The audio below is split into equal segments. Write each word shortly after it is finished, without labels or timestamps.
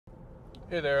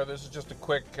Hey there, this is just a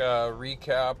quick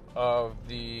recap of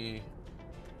the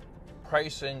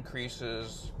price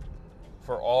increases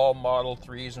for all Model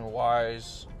 3s and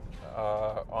Ys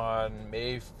on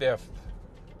May 5th,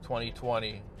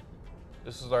 2020.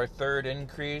 This is our third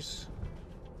increase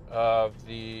of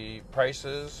the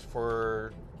prices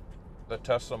for the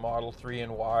Tesla Model 3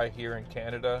 and Y here in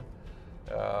Canada.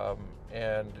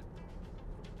 And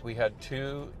we had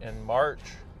two in March,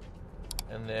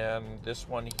 and then this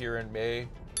one here in May.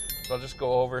 So I'll just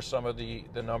go over some of the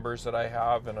numbers that I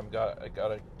have, and I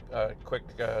got a quick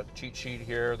cheat sheet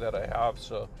here that I have.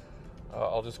 So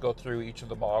I'll just go through each of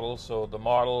the models. So the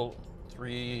Model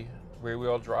 3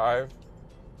 rear-wheel drive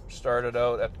started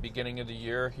out at the beginning of the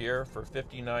year here for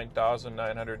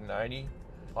 $59,990.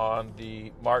 On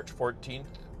the March 14th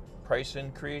price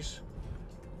increase,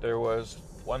 there was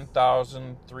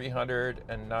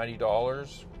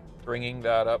 $1,390, bringing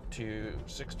that up to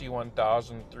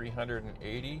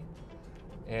 $61,380.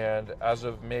 And as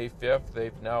of May 5th,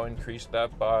 they've now increased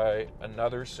that by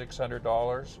another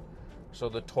 $600. So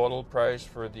the total price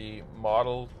for the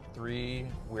Model 3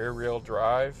 rear-wheel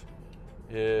drive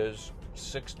is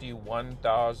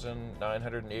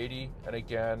 $61,980. And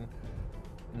again,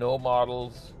 no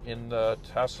models in the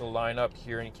Tesla lineup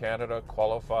here in Canada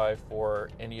qualify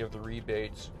for any of the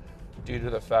rebates due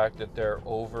to the fact that they're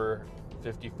over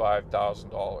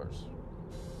 $55,000.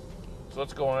 So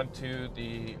let's go on to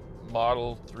the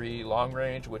Model 3 long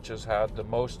range, which has had the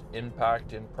most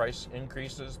impact in price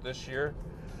increases this year.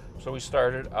 So we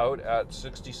started out at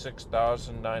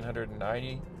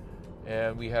 $66,990,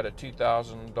 and we had a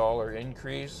 $2,000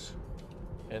 increase.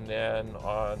 And then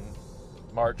on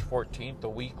March 14th, a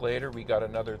week later, we got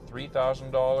another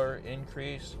 $3,000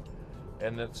 increase.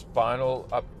 And its final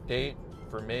update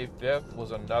for May 5th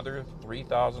was another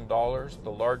 $3,000,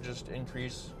 the largest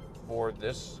increase for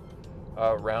this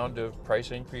round of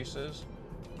price increases,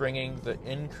 bringing the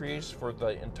increase for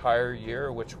the entire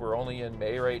year, which we're only in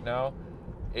May right now,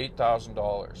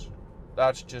 $8,000.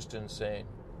 That's just insane.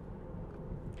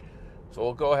 So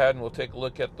we'll go ahead and we'll take a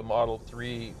look at the Model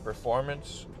 3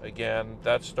 performance. Again,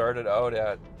 that started out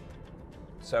at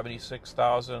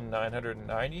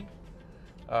 $76,990.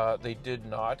 They did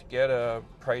not get a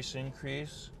price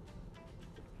increase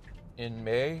in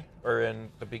May or in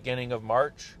the beginning of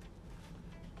March.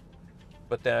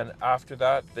 But then after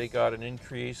that, they got an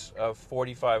increase of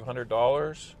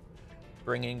 $4,500,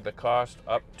 bringing the cost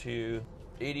up to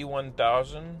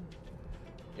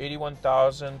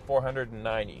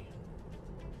 $81,490.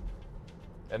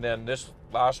 And then this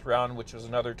last round, which was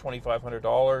another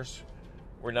 $2,500,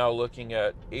 we're now looking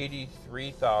at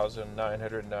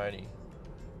 $83,990.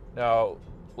 Now,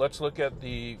 let's look at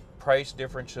the price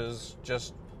differences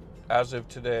just as of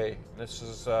today. This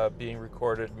is being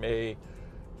recorded May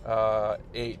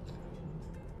 8th.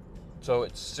 So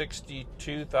it's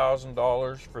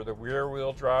 $62,000 for the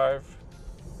rear-wheel drive,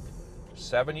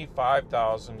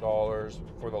 $75,000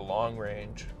 for the long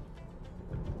range,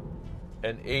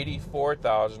 and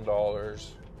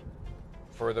 $84,000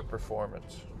 for the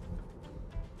performance.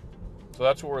 So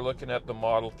that's what we're looking at the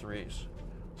Model 3s.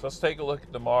 So let's take a look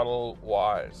at the Model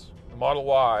Ys. The Model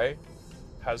Y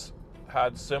has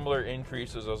had similar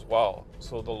increases as well.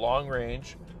 So the long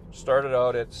range started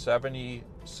out at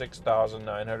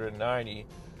 $76,990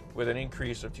 with an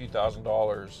increase of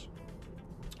 $2,000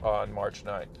 on March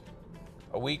 9th.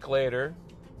 A week later,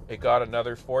 it got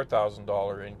another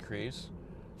 $4,000 increase,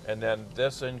 and then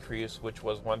this increase, which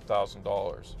was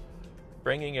 $1,000,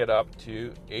 bringing it up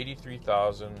to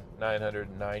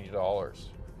 $83,990.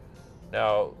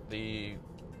 Now, the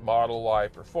Model Y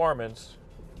performance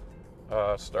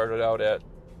started out at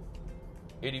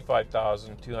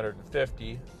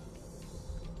 $85,250,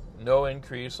 no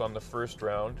increase on the first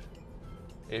round,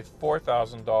 a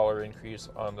 $4,000 increase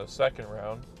on the second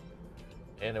round,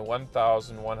 and a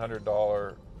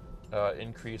 $1,100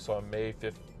 increase on May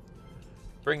 5th,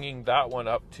 bringing that one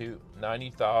up to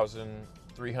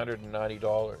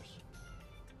 $90,390.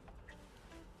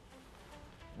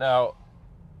 Now,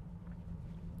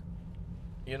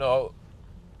 you know,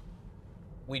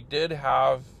 we did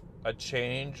have a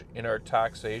change in our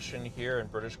taxation here in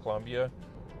British Columbia.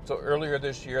 So earlier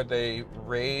this year, they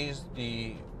raised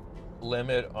the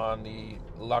limit on the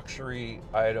luxury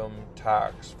item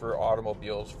tax for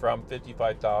automobiles from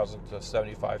 $55,000 to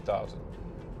 $75,000.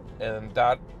 And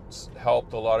that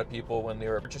helped a lot of people when they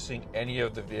were purchasing any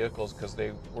of the vehicles because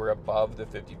they were above the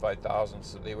 $55,000,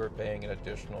 so they were paying an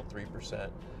additional 3%.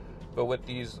 But with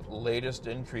these latest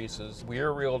increases,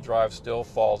 rear-wheel drive still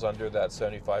falls under that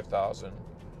 $75,000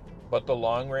 But the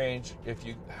long range, if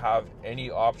you have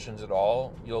any options at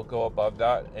all, you'll go above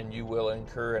that and you will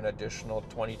incur an additional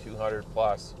 $2,200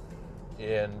 plus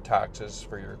in taxes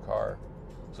for your car.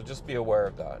 So just be aware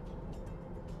of that.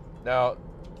 Now,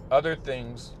 other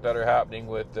things that are happening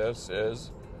with this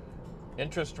is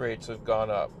interest rates have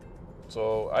gone up.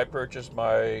 So I purchased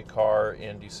my car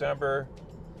in December,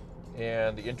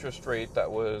 and the interest rate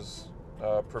that was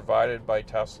provided by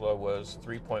Tesla was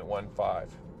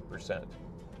 3.15%.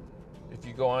 If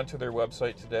you go onto their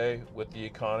website today, with the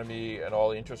economy and all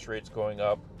the interest rates going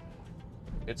up,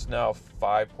 it's now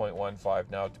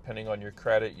 5.15. Now, depending on your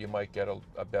credit, you might get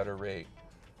a better rate.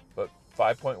 But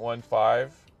 5.15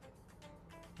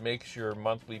 makes your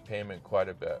monthly payment quite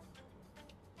a bit.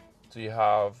 So you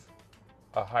have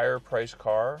a higher price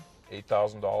car,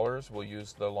 $8,000. We'll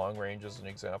use the long range as an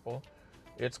example.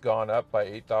 It's gone up by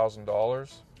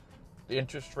 $8,000. The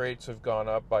interest rates have gone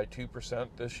up by 2%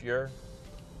 this year.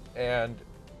 And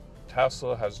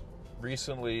Tesla has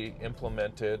recently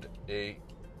implemented a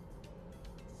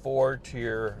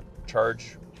 4-tier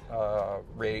charge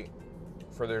rate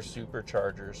for their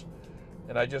superchargers.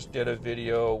 And I just did a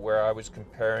video where I was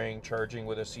comparing charging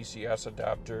with a CCS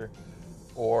adapter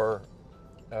or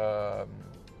the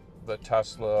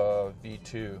Tesla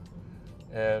V2.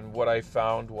 And what I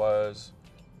found was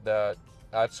that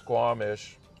at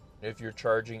Squamish, if you're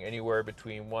charging anywhere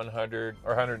between 100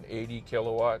 or 180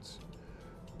 kilowatts,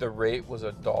 the rate was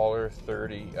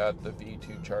 $1.30 at the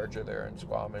V2 charger there in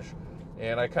Squamish.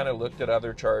 And I kind of looked at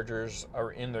other chargers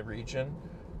in the region,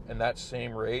 and that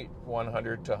same rate,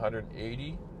 100 to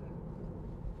 180,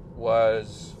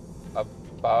 was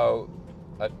about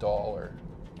 $1.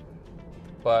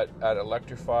 But at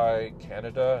Electrify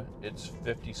Canada, it's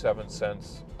 57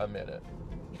 cents a minute.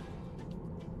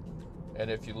 And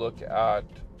if you look at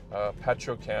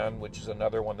Petrocan, which is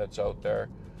another one that's out there,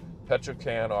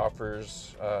 Petrocan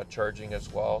offers charging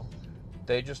as well.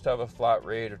 They just have a flat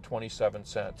rate of 27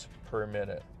 cents per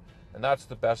minute. And that's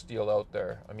the best deal out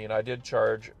there. I mean, I did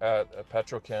charge at a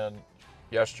Petrocan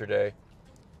yesterday.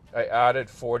 I added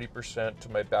 40%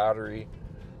 to my battery,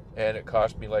 and it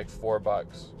cost me like $4.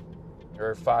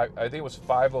 Or I think it was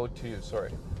 $5.02,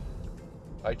 sorry.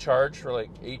 I charged for like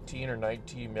 18 or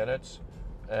 19 minutes,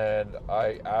 and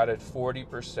I added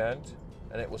 40%,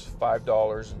 and it was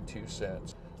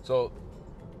 $5.02. So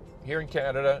here in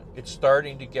Canada, it's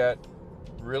starting to get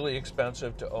really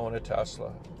expensive to own a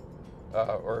Tesla,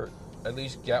 or at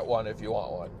least get one if you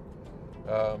want one.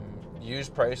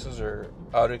 Used prices are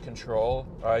out of control.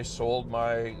 I sold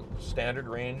my standard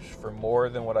range for more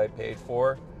than what I paid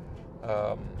for.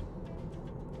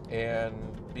 And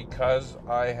because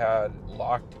I had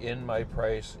locked in my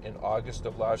price in August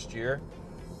of last year,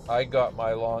 I got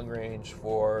my long range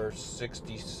for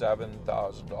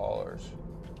 $67,000.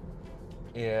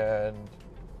 And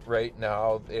right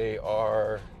now they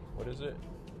are, what is it?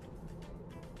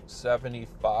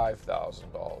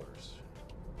 $75,000.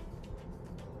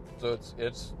 So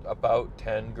it's about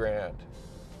 10 grand.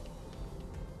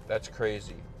 That's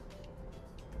crazy.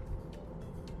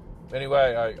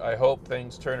 Anyway, I hope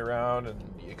things turn around and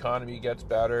the economy gets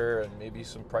better and maybe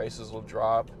some prices will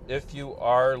drop. If you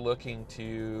are looking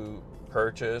to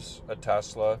purchase a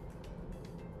Tesla,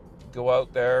 go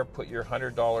out there, put your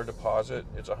 $100 deposit.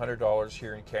 It's $100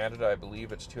 here in Canada. I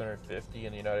believe it's $250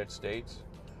 in the United States.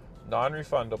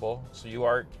 Non-refundable, so you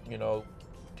are,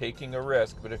 taking a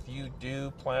risk. But if you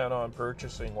do plan on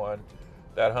purchasing one,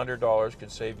 that $100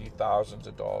 could save you thousands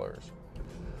of dollars.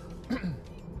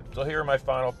 So here are my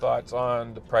final thoughts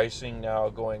on the pricing now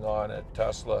going on at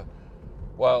Tesla.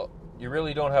 Well, you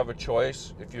really don't have a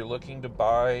choice. If you're looking to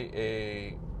buy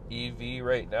a EV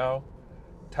right now,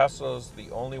 Tesla's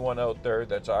the only one out there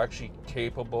that's actually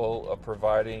capable of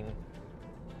providing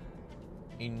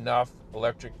enough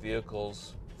electric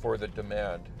vehicles for the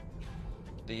demand.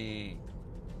 The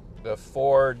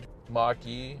Ford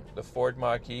Mach-E,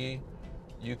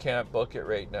 you can't book it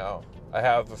right now. I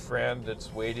have a friend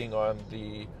that's waiting on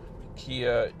the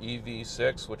Kia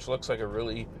EV6, which looks like a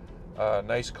really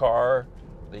nice car.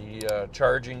 The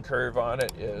charging curve on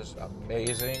it is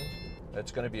amazing.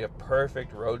 It's going to be a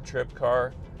perfect road trip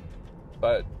car,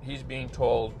 but he's being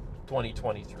told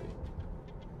 2023.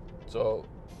 So,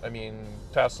 I mean,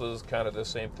 Tesla's kind of the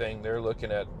same thing. They're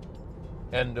looking at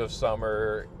end of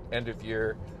summer, end of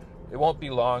year. It won't be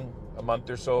long, a month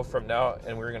or so from now,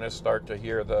 and we're going to start to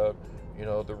hear the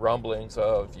rumblings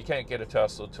of you can't get a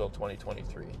Tesla till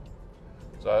 2023.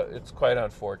 So it's quite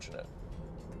unfortunate.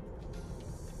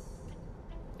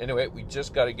 Anyway, we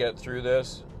just got to get through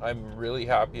this. I'm really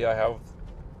happy I have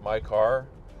my car.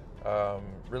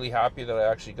 Really happy that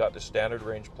I actually got the Standard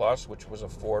Range Plus, which was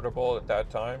affordable at that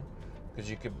time. because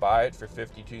you could buy it for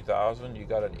 $52,000. You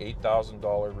got an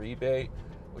 $8,000 rebate,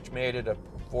 which made it a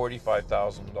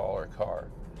 $45,000 car.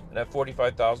 And at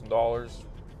 $45,000,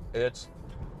 it's,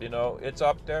 it's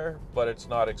up there, but it's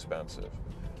not expensive.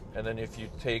 And then if you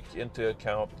take into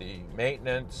account the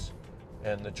maintenance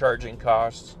and the charging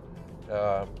costs,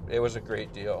 it was a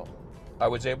great deal. I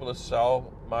was able to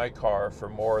sell my car for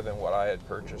more than what I had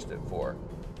purchased it for,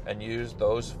 and use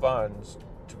those funds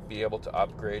to be able to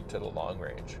upgrade to the long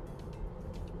range.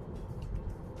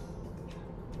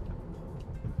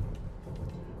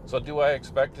 So do I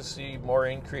expect to see more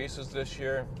increases this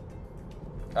year?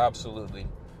 Absolutely.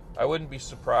 I wouldn't be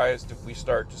surprised if we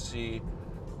start to see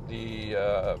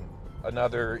the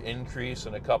another increase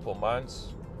in a couple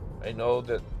months. I know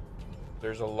that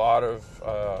there's a lot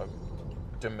of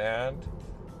demand,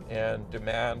 and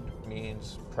demand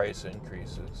means price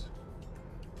increases.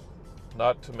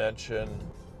 Not to mention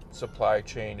supply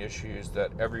chain issues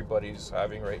that everybody's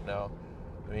having right now.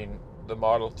 I mean, the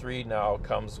Model 3 now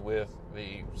comes with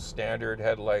the standard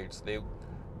headlights.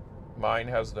 Mine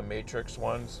has the Matrix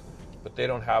ones, but they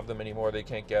don't have them anymore. They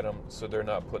can't get them, so they're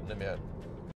not putting them in.